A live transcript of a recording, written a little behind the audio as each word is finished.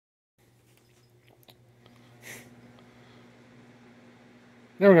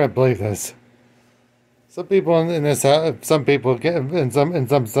Never gonna believe this. Some people in this house, some people get in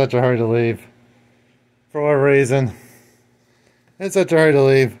some such a hurry to leave. For what reason? In such a hurry to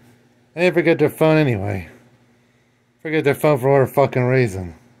leave. And they forget their phone anyway. Forget their phone for what fucking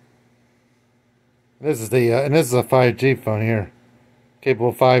reason. This is a 5G phone here. Capable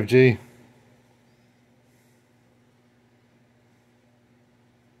of 5G.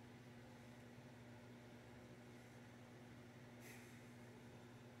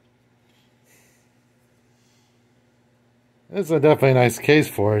 This is definitely a nice case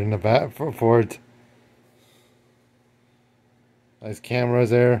for it in the back for it. Nice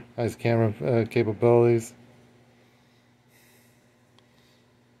cameras there. Nice camera capabilities.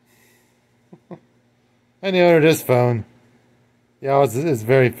 And the owner of this phone, yeah, it's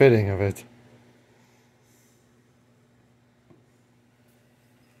very fitting of it.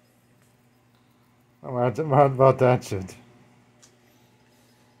 I'm not about that shit.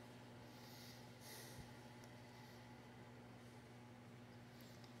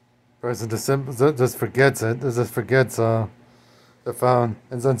 Person just forgets it. Just forgets the phone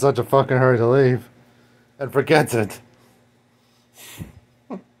and's in such a fucking hurry to leave, and forgets it.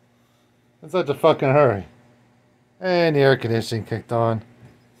 In such a fucking hurry. And the air conditioning kicked on,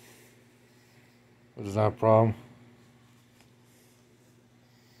 which is not a problem.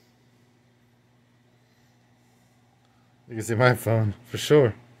 You can see my phone for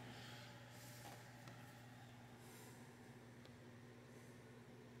sure.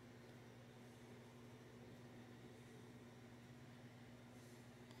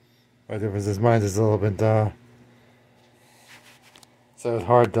 The difference is mine is a little bit so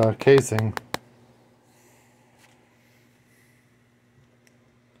hard casing.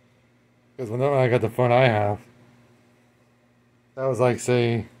 Because when I got the phone I have, that was like,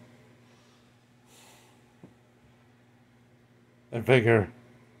 say, I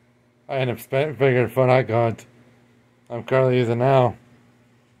end up figure the phone I got, I'm currently using now.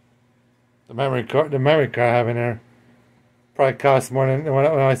 The memory card I have in there probably cost more than what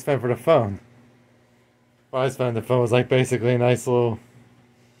I spent for the phone. What I spent on the phone was like basically a nice little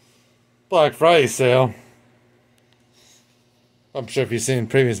Black Friday sale. I'm sure if you've seen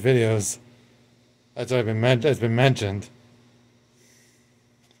previous videos, that's been mentioned.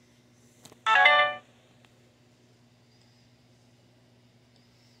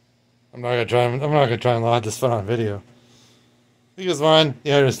 I'm not gonna try and log this phone on video, because one,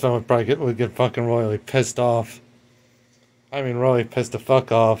 the owner's phone would get fucking royally pissed off. I mean, really pissed the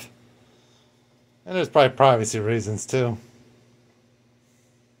fuck off. And there's probably privacy reasons too.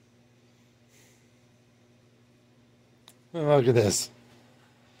 Look at this.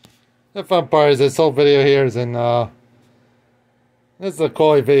 The fun part is this whole video here is in this is the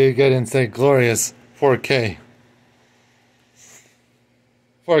quality video you get in, say, glorious 4K.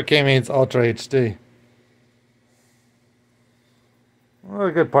 4K means Ultra HD.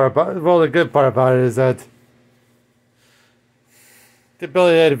 The good part about it is that the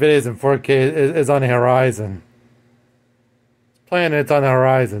ability to edit videos in 4K is on the horizon. It's on the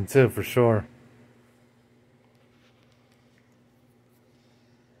horizon too, for sure.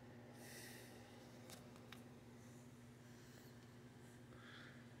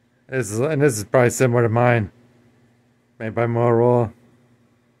 This is probably similar to mine, made by Motorola,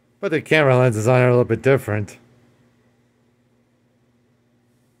 but the camera lenses on it are a little bit different.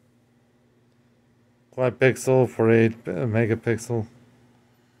 Quad pixel, 48 megapixel.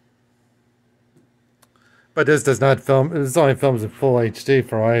 But this does not film. This only films in full HD,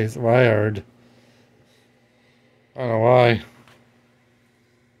 for what I heard. I don't know why.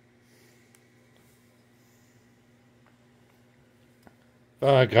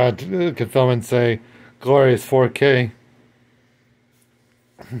 Oh God, it could film in, say, glorious 4K.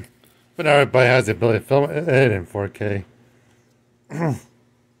 But not everybody has the ability to film it in 4K.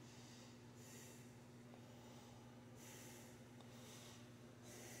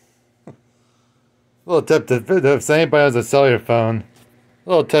 Little tip to if anybody has a cellular phone.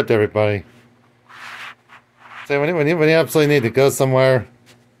 Little tip to everybody. Say when you absolutely need to go somewhere,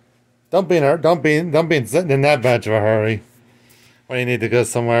 don't be in that much of a hurry when you need to go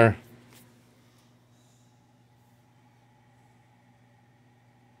somewhere.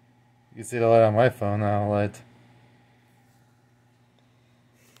 You can see the light on my phone now. Light.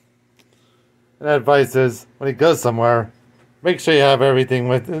 And that advice is, when you go somewhere, make sure you have everything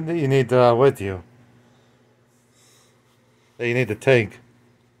that you need with you. That you need to take.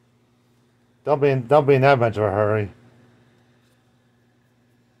 Don't be in that much of a hurry.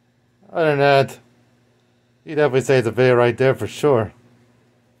 Other than that, you definitely say it's a video right there for sure.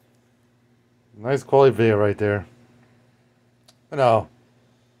 Nice quality video right there. No,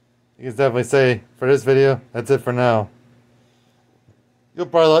 you can definitely say for this video, that's it for now. You'll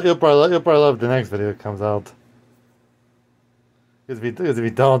probably love the next video that comes out. Because if you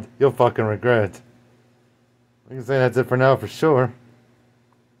don't, you'll fucking regret it. You can say that's it for now for sure.